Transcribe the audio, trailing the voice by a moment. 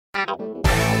Good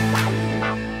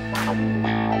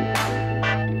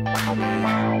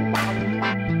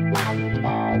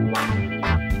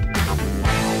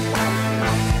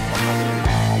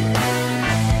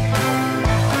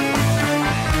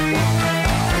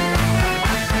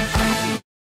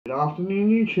afternoon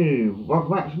YouTube,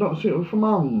 welcome back to Not Suitable for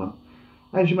Mum.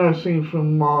 As you may have seen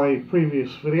from my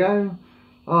previous video,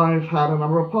 I've had a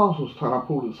number of parcels turn up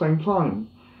all at the same time.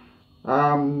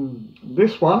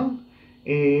 This one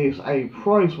is a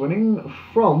prize winning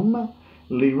from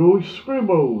Leroy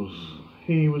Screwballs.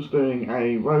 He was doing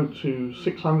a road to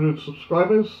 600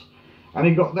 subscribers and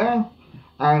he got there,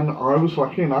 and I was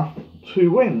lucky enough to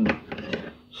win.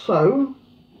 So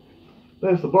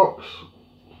there's the box.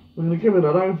 We're going to give it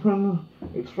an open.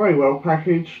 It's very well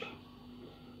packaged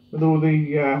with all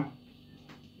the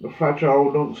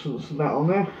fragile nonsense and that on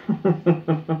there.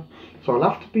 So I'll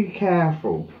have to be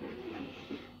careful.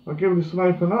 I'll give this an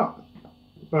open up,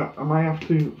 but I may have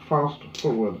to fast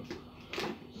forward.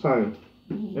 So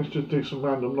let's just do some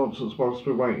random nonsense whilst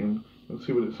we're waiting and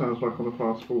see what it sounds like on the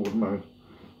fast forward mode.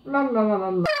 La la la la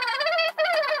la.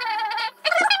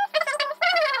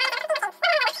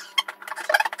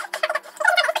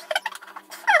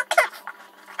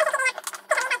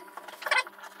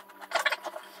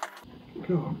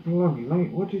 God blimey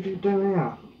mate, what did you do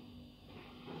here?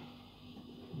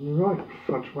 You're right,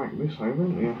 fudge whack this over,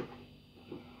 aren't you?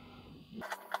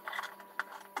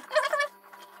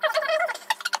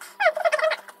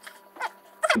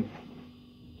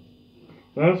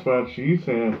 That's what she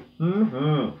said.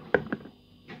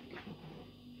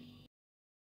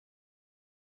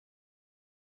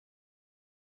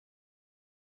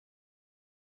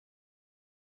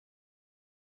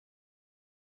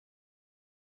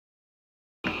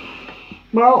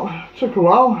 Well, took a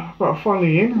while, but I'm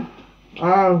finally in.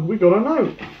 We got a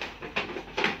note.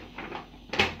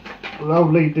 The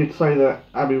old Lee did say that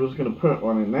Abby was going to put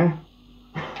one in there.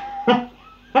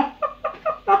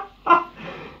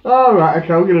 Alright,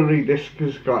 okay, I'm going to read this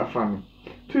because it's quite fun.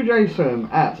 To Jason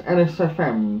at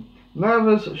NSFM.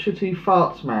 Nervous, shitty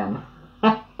farts man.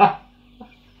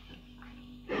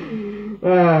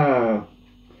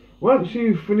 Once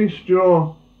you've finished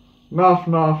your laugh,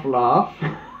 laugh,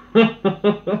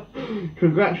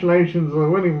 congratulations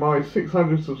on winning my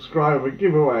 600 subscriber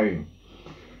giveaway.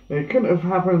 It couldn't have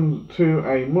happened to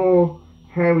a more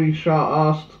hairy,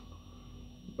 short-assed,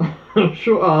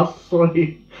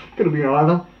 could have been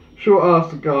either,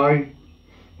 short-assed guy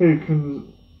who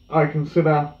I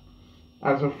consider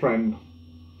as a friend.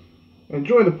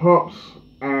 Enjoy the pops,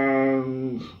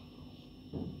 and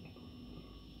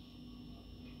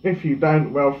if you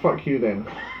don't, well, fuck you then.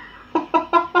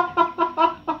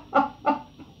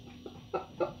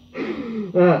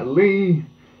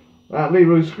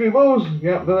 Leroy Screwballs,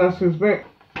 yep, that's his bit.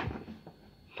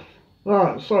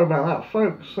 Right, sorry about that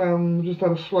folks, just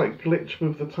had a slight glitch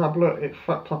with the tablet. It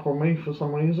fucked up on me for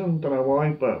some reason, don't know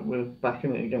why, but we're back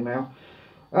in it again now.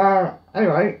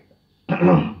 Anyway,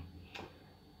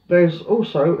 there's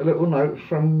also a little note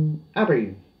from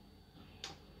Abby,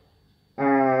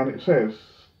 and it says,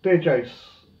 Dear Jace,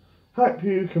 hope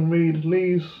you can read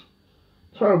Lee's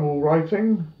terrible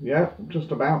writing, yeah,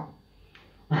 just about.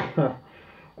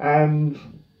 And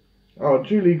are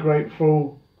duly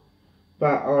grateful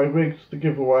that I rigged the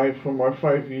giveaway from my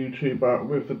favourite YouTuber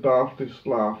with the daftest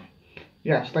laugh.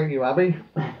 Yes, thank you, Abby.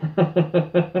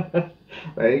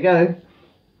 There you go.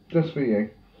 Just for you.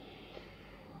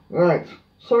 Right.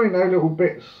 Sorry no little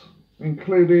bits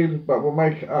included, but we'll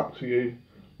make it up to you.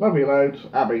 Love you loads,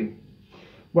 Abby.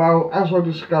 Well, as I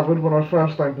discovered when I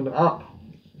first opened it up,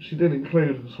 she did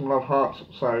include some love hearts,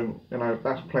 so, you know,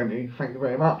 that's plenty. Thank you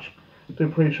very much. Do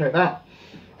appreciate that.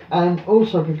 And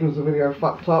also, because the video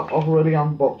fucked up, I've already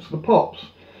unboxed the pops.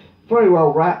 Very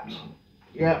well wrapped.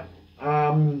 Yeah.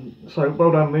 So,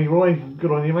 well done, Leroy.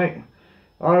 Good on you, mate.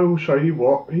 I will show you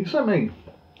what he sent me.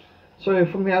 So,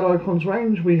 from the Ad Icons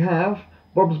range, we have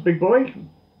Bob's Big Boy.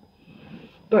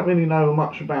 Don't really know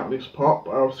much about this pop.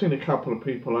 I've seen a couple of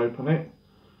people open it.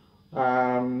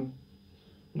 But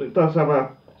it does have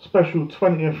a special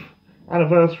 20th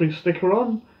anniversary sticker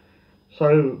on.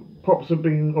 So pops have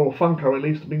been, or Funko at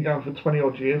least, have been going for 20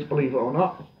 odd years, believe it or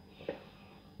not,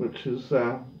 which is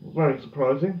very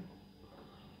surprising.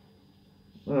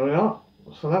 There we are.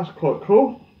 So that's quite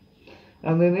cool.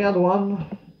 And then the other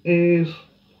one is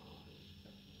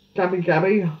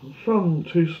Gabby from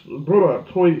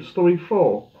Toy Story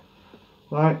 4.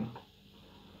 Right.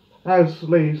 As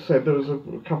Lee said, there was a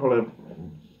couple of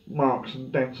marks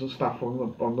and dents and stuff on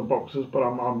the boxes, but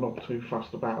I'm not too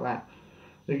fussed about that.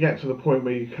 You get to the point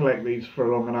where you collect these for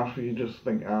long enough and you just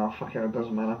think, oh fuck it, it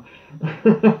doesn't matter.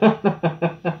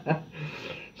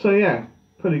 So yeah,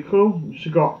 pretty cool. She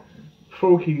got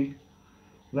Forky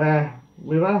there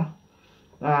with her.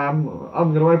 I'm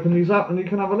going to open these up and you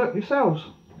can have a look yourselves.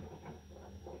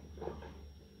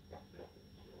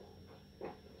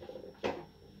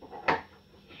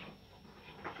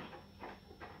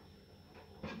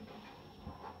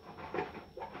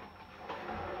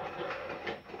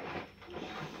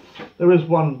 There is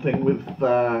one thing with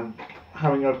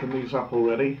having opened these up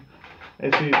already,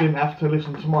 is you didn't have to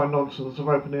listen to my nonsense of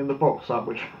opening the box up,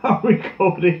 which I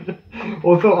recorded,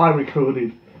 or thought I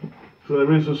recorded. So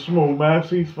there is a small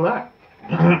mercy for that.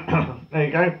 There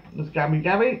you go, there's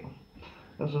Gabby.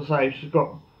 As I say, she's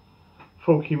got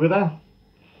Forky with her.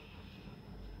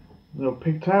 Little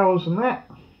pigtails and that.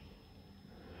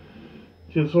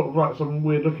 She's sort of like some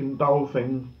weird looking doll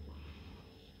thing,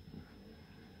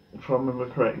 if I remember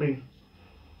correctly.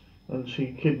 And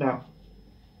she kidnapped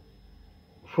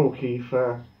Forky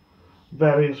for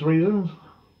various reasons.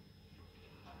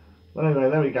 But anyway,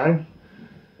 there we go.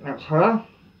 That's her.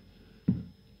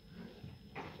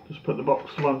 Just put the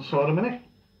box to one side a minute.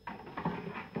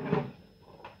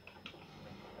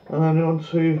 And then on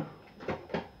to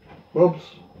Bob's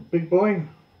big boy.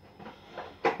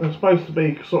 They're supposed to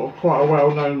be sort of quite a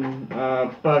well-known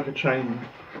burger chain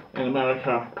in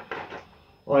America.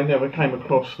 I never came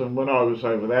across them when I was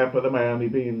over there, but they may only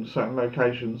be in certain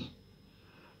locations.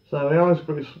 So the guy's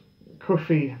got his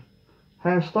cuffy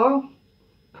hairstyle,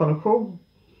 kind of cool,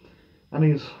 and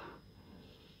his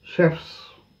chef's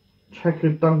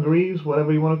checkered dungarees,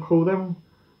 whatever you want to call them.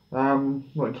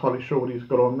 Not entirely sure what he's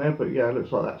got on there, but yeah, it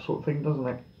looks like that sort of thing, doesn't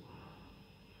it?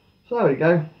 So there we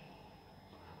go.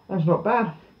 That's not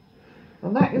bad.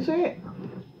 And that is it.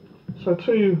 So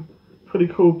 2 pretty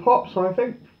cool pops, I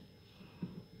think.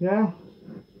 Yeah.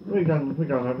 We're going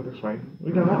over this way.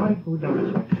 We're going that way, or we're going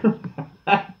this way?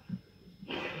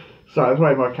 So that's the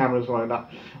way my camera's lined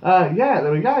up. Yeah,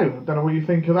 there we go. Don't know what you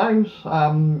think of those.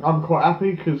 I'm quite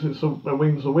happy because it's a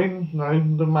win's a win. No,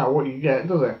 doesn't matter what you get,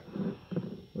 does it?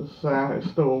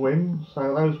 It's still a win.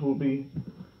 So those will be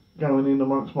going in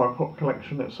amongst my pop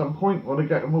collection at some point when I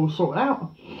get them all sorted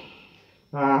out.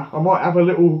 I might have a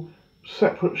little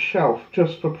separate shelf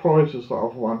just for prizes that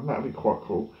I've won. That'd be quite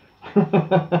cool.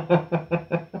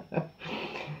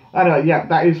 Anyway, yeah,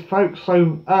 that is, folks.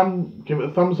 So give it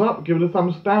a thumbs up, give it a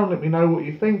thumbs down, let me know what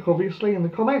you think, obviously, in the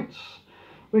comments.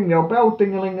 Ring the old bell,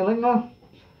 ding-a-ling-a-linger,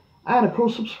 and of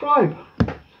course subscribe.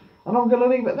 And I'm going to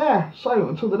leave it there. So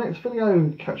until the next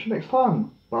video, catch you next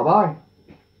time. Bye bye.